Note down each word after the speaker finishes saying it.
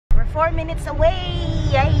4 minutes away.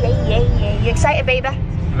 Yay, yay, yay, yay. You excited, baby?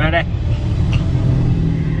 Ready?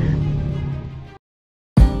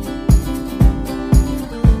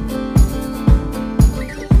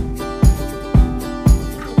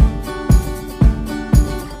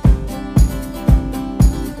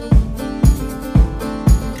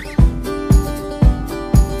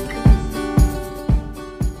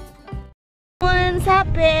 Someone's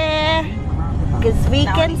happy because we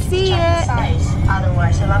can see it.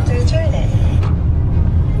 Otherwise, I'll have to return it.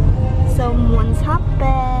 Someone's happy.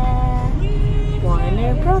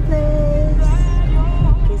 Warner Brothers.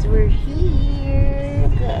 Because we're here.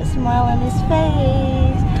 Got a smile on his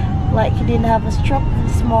face. Like he didn't have a strap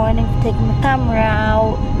this morning for taking the camera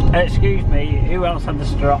out. Excuse me, who else had the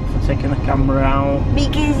strap for taking the camera out?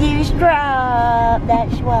 Because you strapped,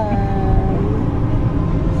 that's why.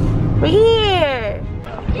 We're here!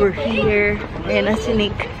 We're here. Ayan na si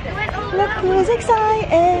Nick. Look who's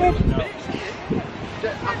excited!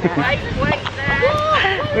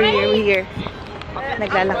 We're here.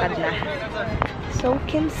 Naglalakad na. So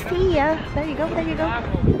can see ya. There you go, there you go.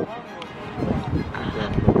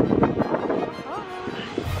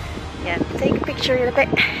 Yan, take a picture real quick.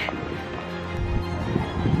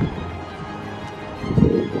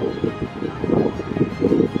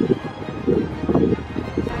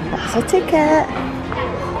 That's a ticket.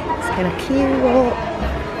 It's kind of cute.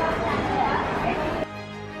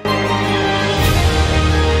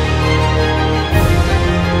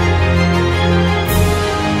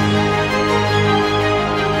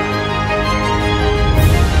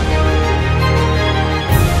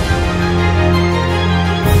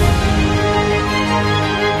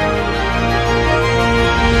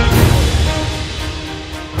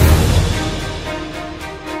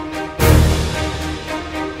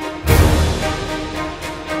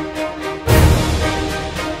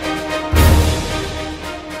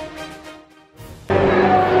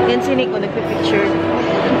 Yan si Nico, nagpipicture.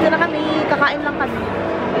 Dito na kami, kakain lang kami.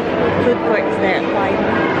 Food court is there.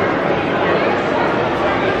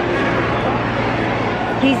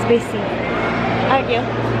 He's busy. Aren't you?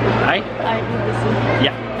 Hi? Aren't you busy?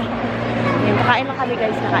 Yeah. Yan, kakain lang kami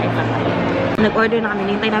guys, kakain lang kami. Nag-order na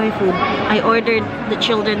kami, nintay namin food. I ordered the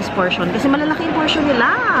children's portion kasi malalaki yung portion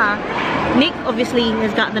nila. Nick obviously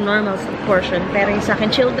has got the normal portion, pero yung sa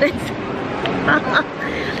akin children's.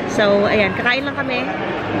 So, ayan, kakain lang kami.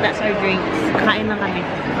 That's our drinks. Kakain lang kami.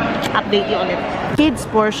 Update you ulit. Kids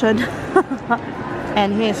portion.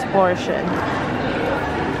 And his portion.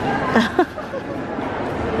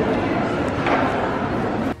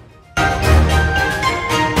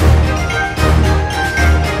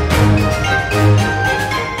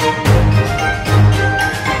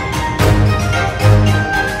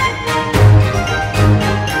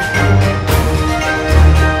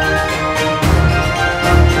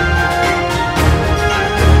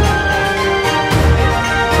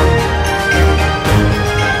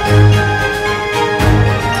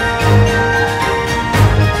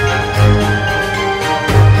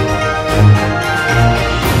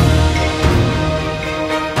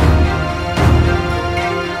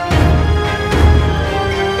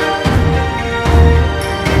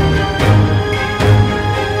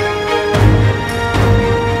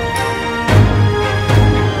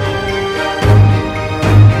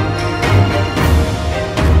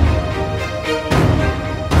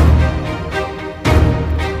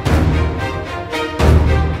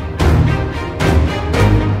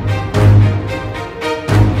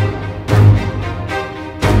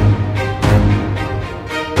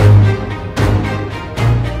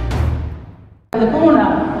 The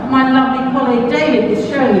corner, my lovely colleague David is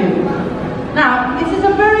showing you. Now, this is a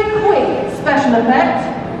very quick special effect.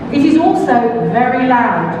 It is also very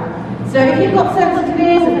loud. So if you've got sensitive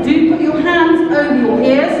ears, do put your hands over your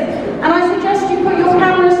ears, and I suggest you put your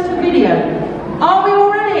cameras to video. Are we all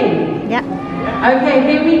ready? Yeah. Okay,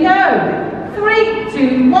 here we go. 3,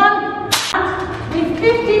 2, 1. With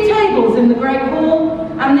 50 tables in the Great Hall,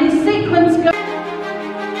 and this sequence goes.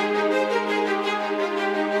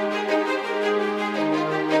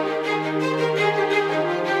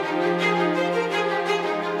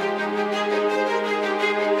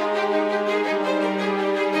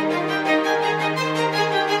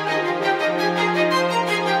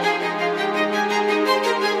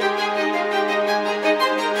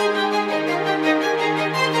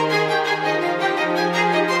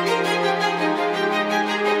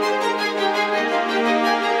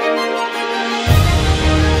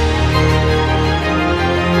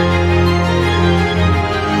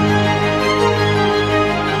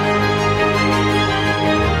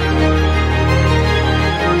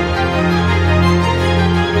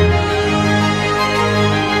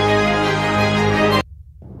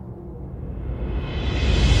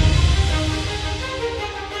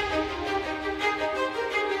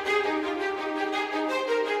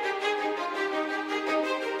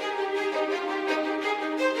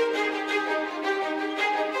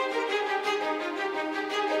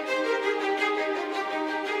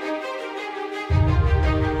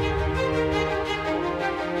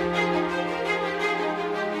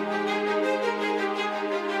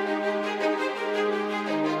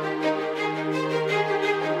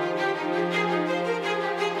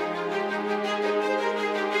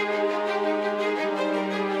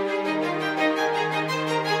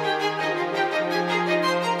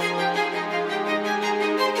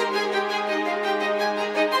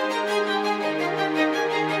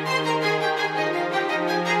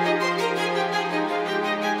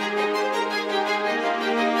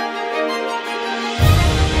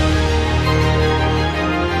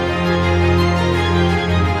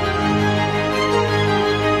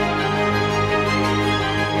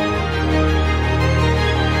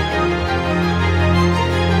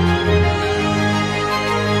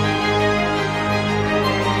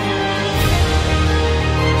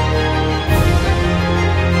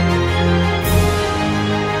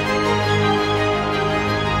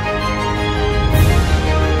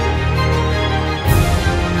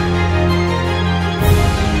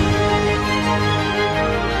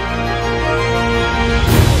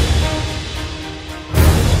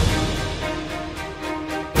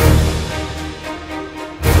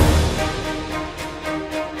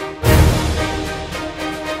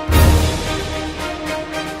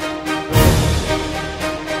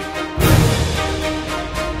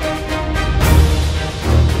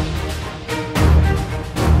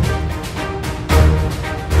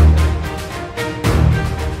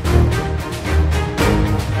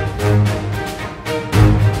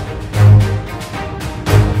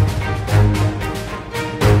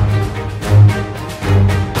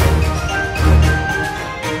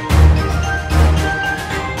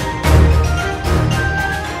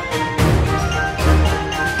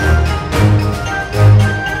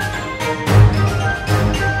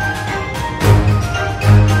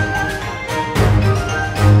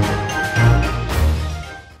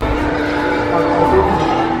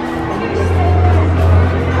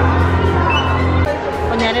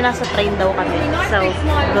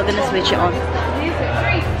 we're gonna switch it on.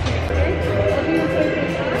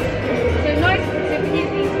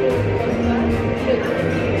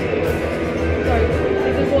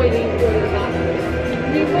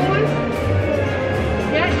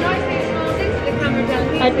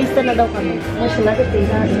 Artista na daw kami. Mga celebrity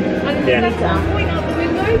na. Yeah. Point out the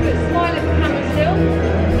window, but smile at the camera still.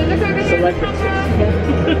 So look over here at the camera.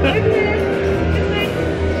 Over here. This way.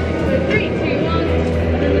 So 3, 2, 1.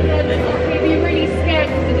 And then the third one. Okay, be really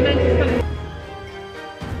scared because the Dementor's coming.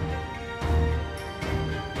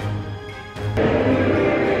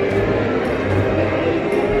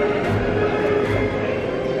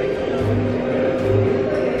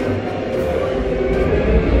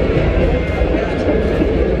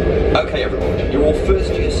 Okay everyone, you're all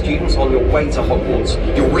first year students on your way to Hogwarts.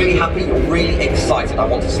 You're really happy, you're really excited. I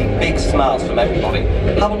want to see big smiles from everybody.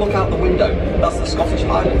 Have a look out the window. That's the Scottish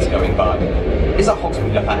Highlands going by. Is that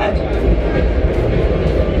Hogsmeade up ahead?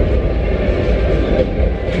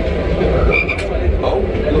 Oh,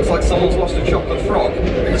 it looks like someone's lost a chocolate frog.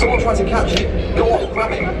 Someone try to catch it. Go on,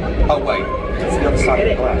 grab it. Oh wait, it's the other side of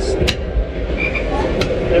the glass.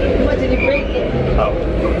 What did he break it? Oh.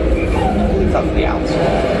 Leave that for the outs.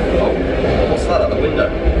 Oh, what's that at the window?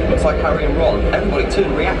 Looks like Harry and Ron. Everybody turn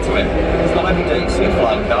and react to it. It's not every day you see a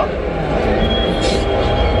flying car.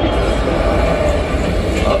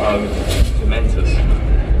 Uh-oh. Dementors.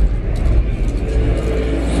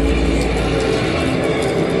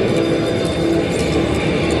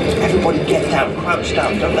 Everybody get down, crouch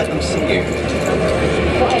down, don't let them see you.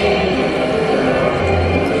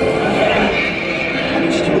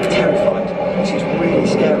 You look terrified. She's really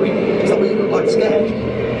scary. Is that what you look like, scared?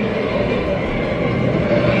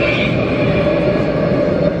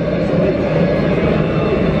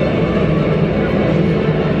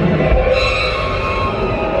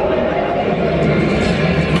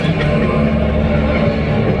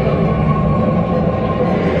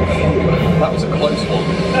 That was a close one.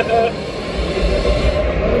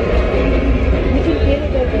 You can feel it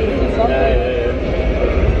though, baby.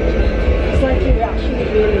 It's like you're actually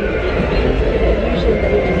really usually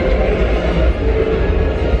that you're in the train.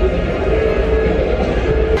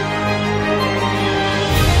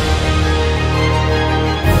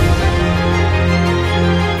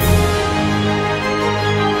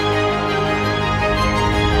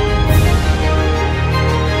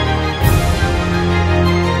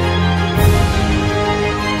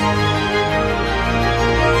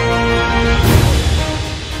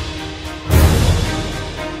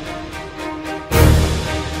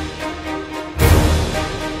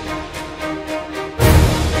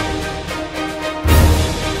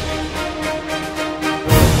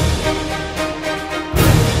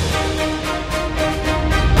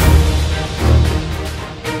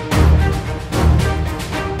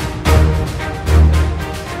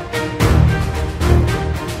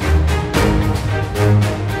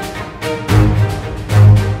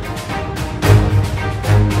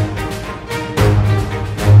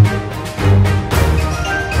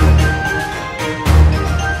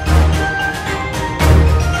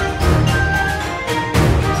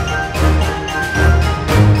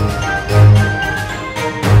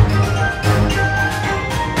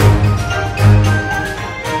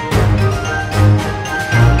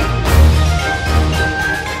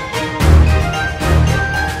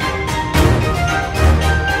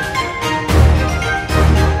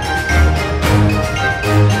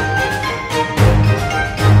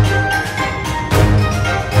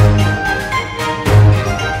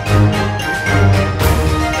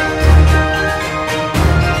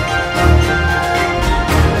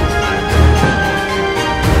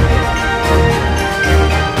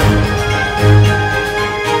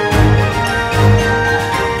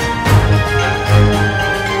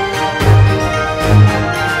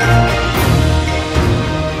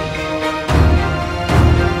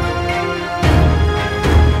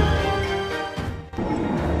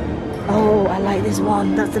 Oh, I like this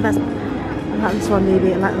one. That's the best. I like this one,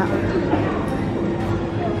 baby. I like that one.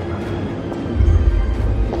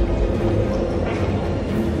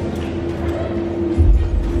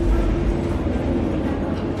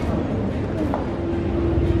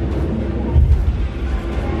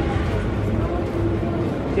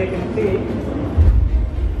 Taking tea.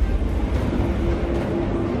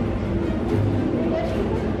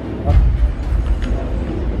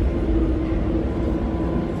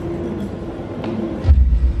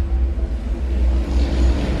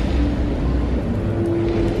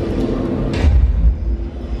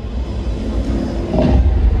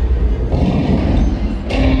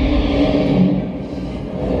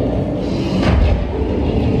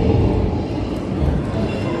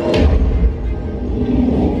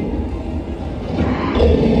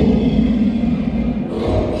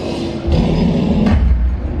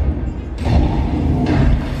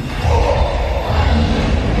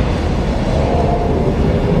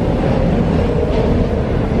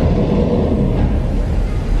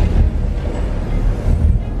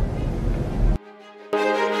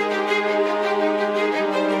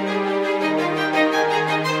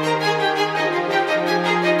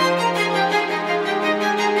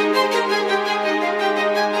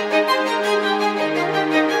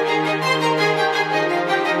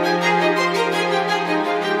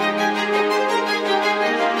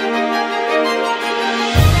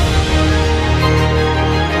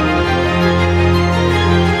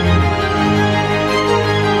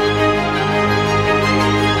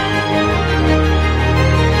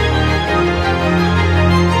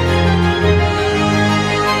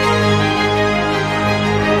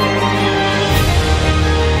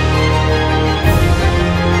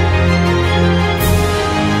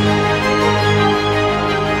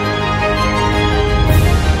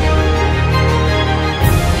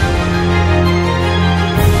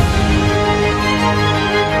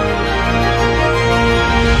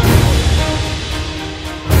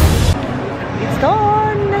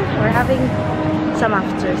 having some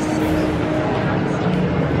afters.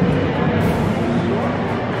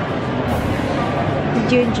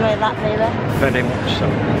 Did you enjoy that, Layla? Very much so.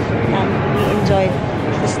 And we enjoyed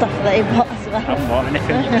the stuff that he bought as well. I haven't bought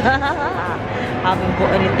anything. I haven't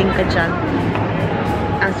bought anything, Kajan,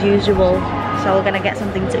 as usual. So we're gonna get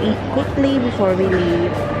something to eat quickly before we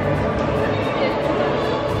leave.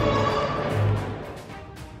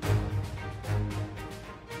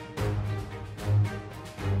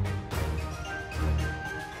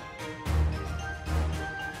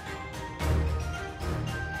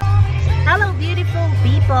 Hello, beautiful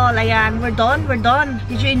people. Ayan, we're done. We're done.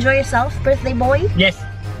 Did you enjoy yourself, birthday boy? Yes.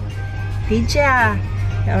 Did ya?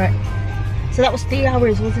 Alright. So that was 3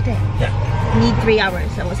 hours, wasn't it? Yeah. You need 3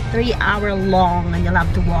 hours. So it was 3 hour long, and you'll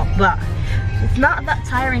have to walk. But it's not that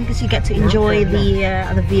tiring because you get to enjoy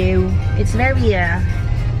the view. It's very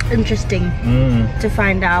interesting to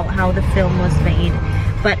find out how the film was made.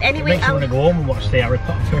 But anyway, I want to go home and watch the Harry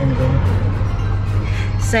Potter film again.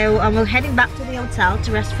 So we're heading back to the hotel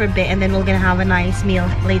to rest for a bit, and then we're gonna have a nice meal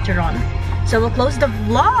later on. So we'll close the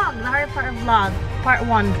vlog, the Harry Potter vlog, part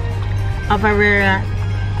 1 of our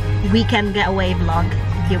weekend getaway vlog,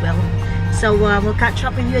 if you will. So we'll catch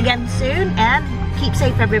up with you again soon, and keep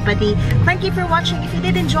safe, everybody. Thank you for watching. If you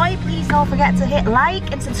did enjoy, please don't forget to hit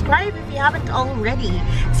like and subscribe if you haven't already.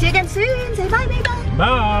 See you again soon. Say bye, baby.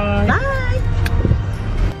 Bye. Bye.